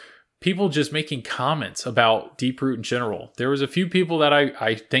 or people just making comments about Deeproot in general. There was a few people that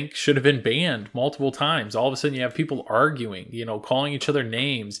I think should have been banned multiple times. All of a sudden you have people arguing, calling each other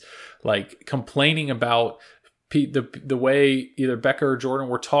names, like complaining about the way either Becca or Jordan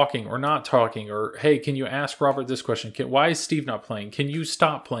were talking or not talking, or, hey, can you ask Robert this question? Why is Steve not playing? Can you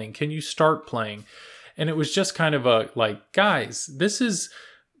stop playing? Can you start playing? And it was just kind of guys,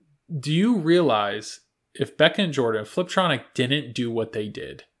 do you realize if Becca and Jordan, Fliptronic didn't do what they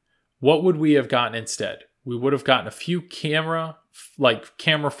did, what would we have gotten instead? We would have gotten a few camera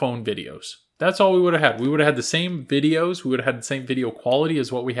phone videos. That's all we would have had. We would have had the same videos. We would have had the same video quality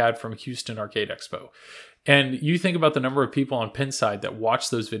as what we had from Houston Arcade Expo. And you think about the number of people on Pinside that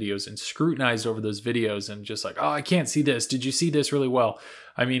watched those videos and scrutinized over those videos and just like, oh, I can't see this. Did you see this really well?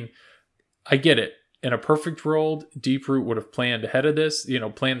 I mean, I get it. In a perfect world, Deeproot would have planned ahead of this,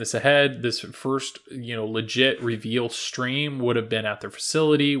 planned this ahead. This first, legit reveal stream would have been at their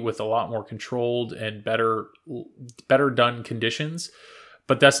facility with a lot more controlled and better done conditions.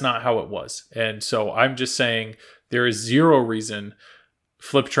 But that's not how it was. And so I'm just saying there is zero reason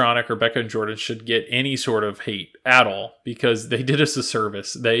Fliptronic or Becca and Jordan should get any sort of hate at all, because they did us a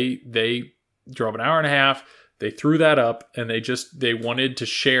service. They drove an hour and a half. They threw that up, and they wanted to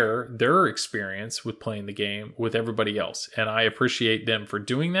share their experience with playing the game with everybody else. And I appreciate them for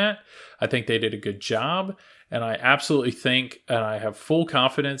doing that. I think they did a good job. And I absolutely think, and I have full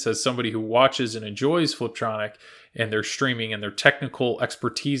confidence as somebody who watches and enjoys Fliptronic and their streaming and their technical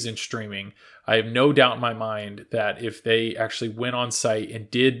expertise in streaming, I have no doubt in my mind that if they actually went on site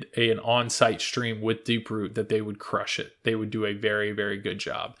and did an on-site stream with Deeproot, that they would crush it. They would do a very, very good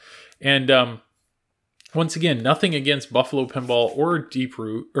job. And, once again, nothing against Buffalo Pinball or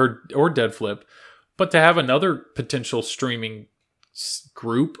Deeproot or Dead Flip, but to have another potential streaming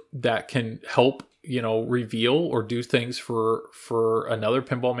group that can help, reveal or do things for another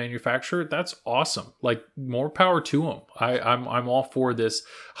pinball manufacturer, that's awesome. Like, more power to them. I'm all for this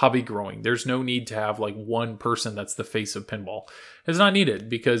hobby growing. There's no need to have one person that's the face of pinball. It's not needed,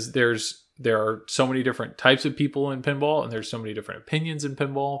 because there's there are so many different types of people in pinball, and there's so many different opinions in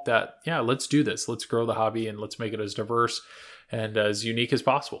pinball that, yeah, let's do this. Let's grow the hobby and let's make it as diverse and as unique as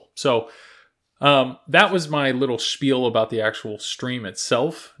possible. So that was my little spiel about the actual stream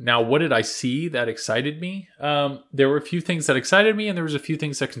itself. Now, what did I see that excited me? There were a few things that excited me, and there was a few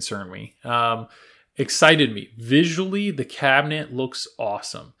things that concerned me. Excited me. Visually, the cabinet looks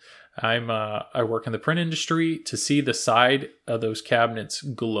awesome. I work in the print industry. To see the side of those cabinets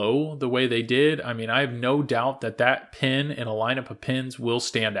glow the way they did, I mean, I have no doubt that pin in a lineup of pins will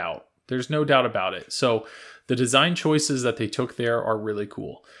stand out. There's no doubt about it. So the design choices that they took there are really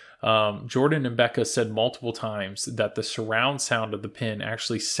cool. Jordan and Becca said multiple times that the surround sound of the pin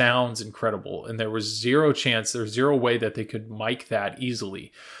actually sounds incredible, and there's zero way that they could mic that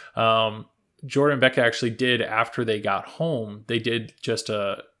easily. Jordan and Becca actually did, after they got home, they just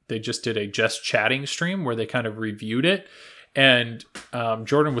did a just chatting stream where they kind of reviewed it. And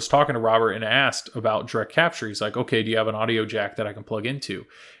Jordan was talking to Robert and asked about direct capture. He's like, okay, do you have an audio jack that I can plug into?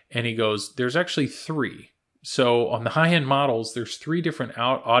 And he goes, there's actually 3. So on the high-end models, there's 3 different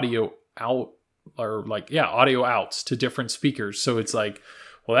audio outs to different speakers. So it's like,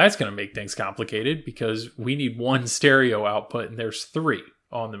 well, that's going to make things complicated because we need 1 stereo output and there's 3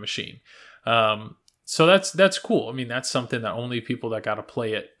 on the machine. So that's cool. I mean, that's something that only people that got to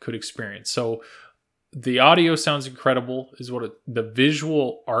play it could experience. So the audio sounds incredible. The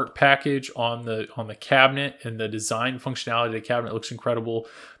visual art package on the cabinet and the design functionality of the cabinet looks incredible.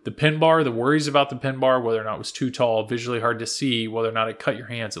 The pin bar, the worries about the pin bar, whether or not it was too tall, visually hard to see, whether or not it cut your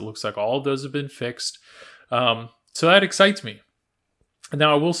hands, it looks like all of those have been fixed. So that excites me.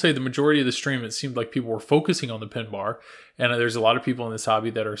 Now, I will say the majority of the stream, it seemed like people were focusing on the pin bar. And there's a lot of people in this hobby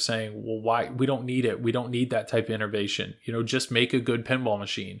that are saying, well, why? We don't need it. We don't need that type of innovation. Just make a good pinball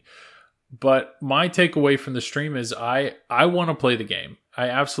machine. But my takeaway from the stream is I want to play the game. I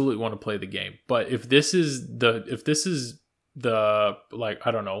absolutely want to play the game. But if this is the like,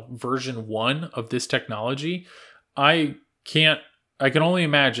 I don't know, version 1 of this technology, I can only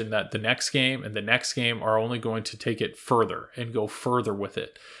imagine that the next game and the next game are only going to take it further and go further with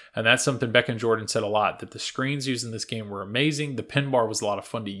it. And that's something Beck and Jordan said a lot, that the screens used in this game were amazing. The pin bar was a lot of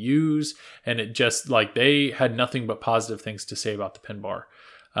fun to use. And it just, like, they had nothing but positive things to say about the pin bar.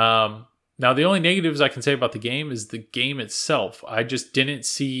 Now, the only negatives I can say about the game is the game itself. I just didn't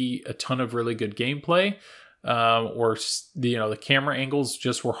see a ton of really good gameplay. The camera angles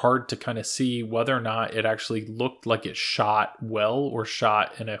just were hard to kind of see whether or not it actually looked like it shot well or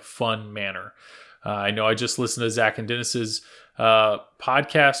shot in a fun manner. I know I just listened to Zach and Dennis's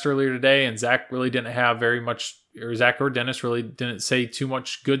podcast earlier today, and Zach really didn't have very much, or Zach or Dennis really didn't say too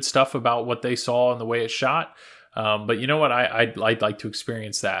much good stuff about what they saw and the way it shot. But you know what? I'd like to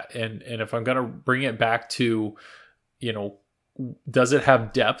experience that. And if I'm going to bring it back to, does it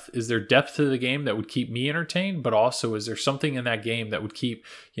have depth? Is there depth to the game that would keep me entertained? But also, is there something in that game that would keep,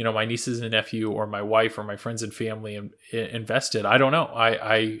 my nieces and nephew or my wife or my friends and family invested? I don't know.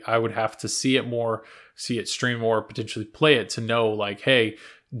 I would have to see it stream more, potentially play it to know, like, hey,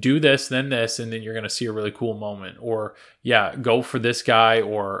 do this, then this, and then you're going to see a really cool moment. Or, yeah, go for this guy.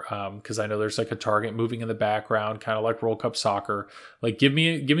 Or, because I know there's like a target moving in the background, kind of like World Cup soccer. Like, give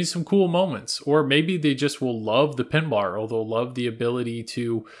me some cool moments. Or maybe they just will love the pin bar, or they'll love the ability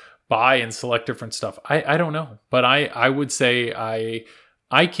to buy and select different stuff. I don't know. But I would say I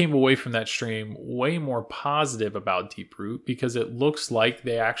came away from that stream way more positive about Deep Root, because it looks like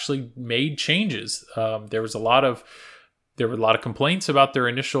they actually made changes. There were a lot of complaints about their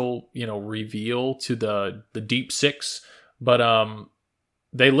initial, reveal to the Deep 6, but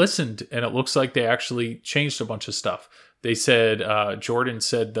they listened, and it looks like they actually changed a bunch of stuff. They said, Jordan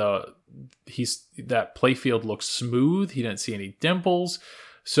said that playfield looks smooth. He didn't see any dimples.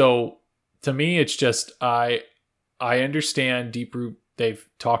 So to me, it's just, I understand Deep Root. They've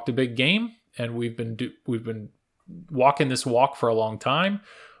talked a big game, and we've been walking this walk for a long time.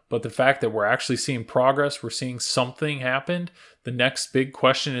 But the fact that we're actually seeing progress, we're seeing something happen. The next big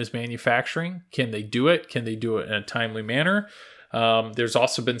question is manufacturing. Can they do it? Can they do it in a timely manner? There's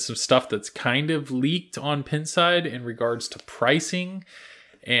also been some stuff that's kind of leaked on Pinside in regards to pricing.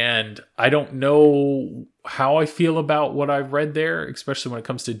 And I don't know how I feel about what I've read there, especially when it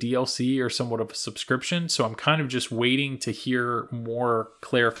comes to DLC or somewhat of a subscription. So I'm kind of just waiting to hear more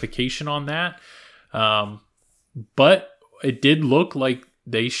clarification on that. But it did look like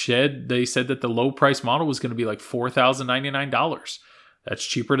they said that the low price model was going to be like $4,099. That's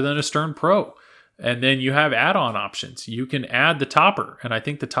cheaper than a Stern Pro. And then you have add-on options. You can add the topper, and I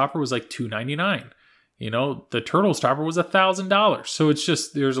think the topper was like $299. The Turtles topper was $1,000. So it's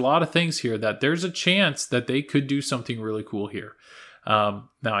just, there's a lot of things here that there's a chance that they could do something really cool here. Now,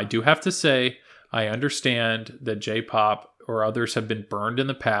 I do have to say, I understand that J-pop or others have been burned in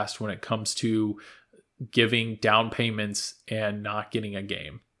the past when it comes to giving down payments and not getting a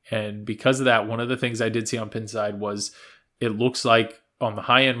game. And because of that, one of the things I did see on Pinside was it looks like on the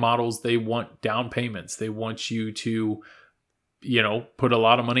high-end models, they want down payments. They want you to, put a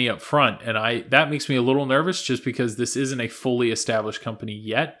lot of money up front. And that makes me a little nervous just because this isn't a fully established company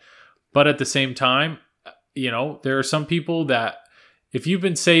yet. But at the same time, there are some people that if you've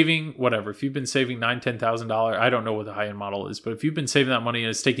been saving if you've been saving $9,000, $10,000, I don't know what the high-end model is, but if you've been saving that money and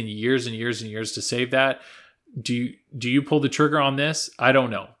it's taken years and years and years to save that, do you pull the trigger on this? I don't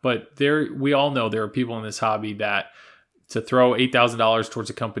know. But we all know there are people in this hobby that to throw $8,000 towards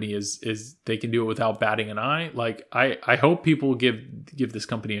a company is they can do it without batting an eye. Like I hope people give this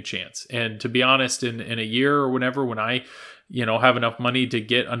company a chance. And to be honest, in a year or whenever, when I, have enough money to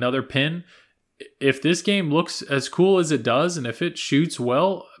get another pin, if this game looks as cool as it does, and if it shoots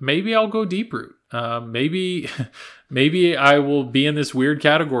well, maybe I'll go deep root. Maybe I will be in this weird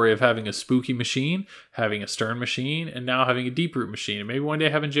category of having a spooky machine, having a stern machine, and now having a deep root machine. And maybe one day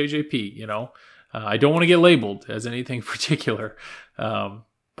having JJP, I don't want to get labeled as anything particular.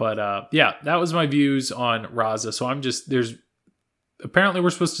 But that was my views on RAZA. So apparently we're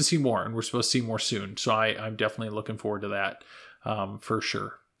supposed to see more, and we're supposed to see more soon. So I'm definitely looking forward to that for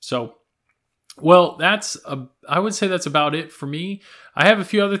sure. So, well, I would say that's about it for me. I have a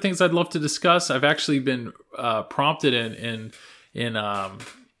few other things I'd love to discuss. I've actually been prompted in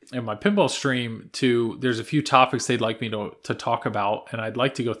my pinball stream there's a few topics they'd like me to talk about, and I'd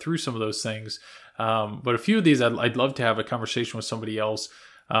like to go through some of those things. But a few of these, I'd love to have a conversation with somebody else.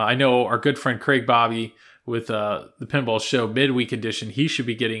 I know our good friend Craig Bobby with the Pinball Show Midweek Edition, he should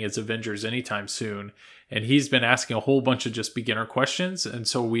be getting his Avengers anytime soon. And he's been asking a whole bunch of just beginner questions. And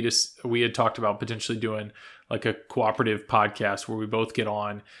so we had talked about potentially doing like a cooperative podcast where we both get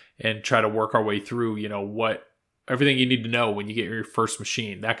on and try to work our way through, everything you need to know when you get your first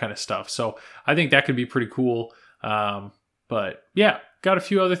machine, that kind of stuff. So I think that could be pretty cool. But yeah, got a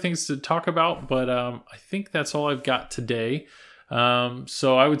few other things to talk about, but I think that's all I've got today.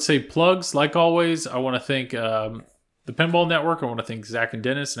 So I would say plugs, like always. I want to thank the Pinball Network. I want to thank Zach and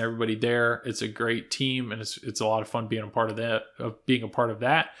Dennis and everybody there. It's a great team, and it's a lot of fun being a part of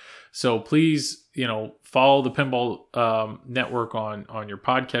that. So please, follow the Pinball Network on your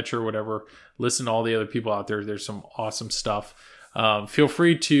podcatcher or whatever. Listen to all the other people out there. There's some awesome stuff. Feel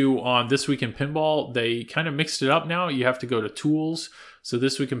free to, on This Week in Pinball, they kind of mixed it up now. You have to go to Tools. So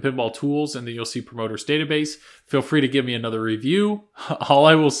This Week in Pinball Tools, and then you'll see Promoters Database. Feel free to give me another review. All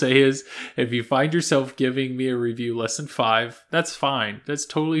I will say is, if you find yourself giving me a review less than 5, that's fine. That's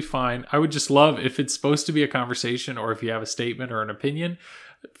totally fine. I would just love, if it's supposed to be a conversation or if you have a statement or an opinion,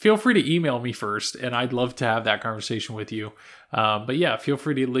 feel free to email me first, and I'd love to have that conversation with you. But yeah, feel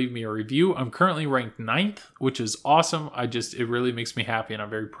free to leave me a review. I'm currently ranked 9th, which is awesome. It really makes me happy, and I'm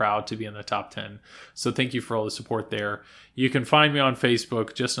very proud to be in the top 10. So thank you for all the support there. You can find me on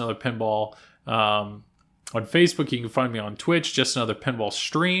Facebook, Just Another Pinball. On Facebook, you can find me on Twitch, Just Another Pinball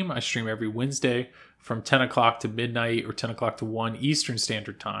Stream. I stream every Wednesday from 10 o'clock to midnight or 10 o'clock to 1 Eastern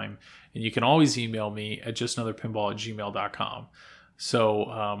Standard Time. And you can always email me at justanotherinpinball@gmail.com. So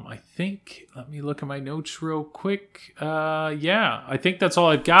I think, let me look at my notes real quick. I think that's all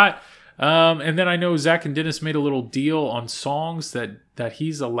I've got. And then I know Zach and Dennis made a little deal on songs that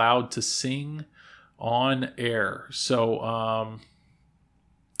he's allowed to sing on air. So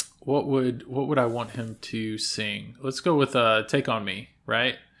what would I want him to sing? Let's go with Take On Me,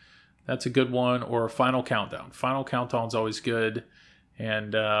 right? That's a good one. Or Final Countdown. Final Countdown's always good.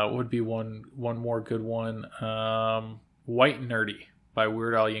 And what would be one more good one? White and Nerdy by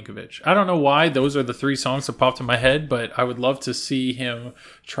Weird Al Yankovic. I don't know why those are the 3 songs that popped in my head, but I would love to see him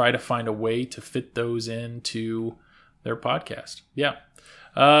try to find a way to fit those into their podcast. Yeah.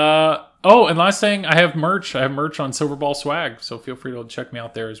 And last thing, I have merch. I have merch on Silverball Swag, so feel free to check me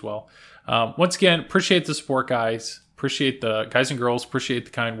out there as well. Once again, appreciate the support, guys. Appreciate the guys and girls. Appreciate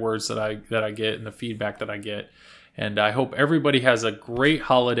the kind words that I get and the feedback that I get. And I hope everybody has a great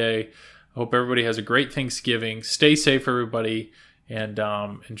holiday. I hope everybody has a great Thanksgiving. Stay safe, everybody, and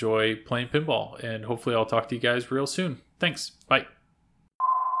enjoy playing pinball. And hopefully I'll talk to you guys real soon. Thanks. Bye.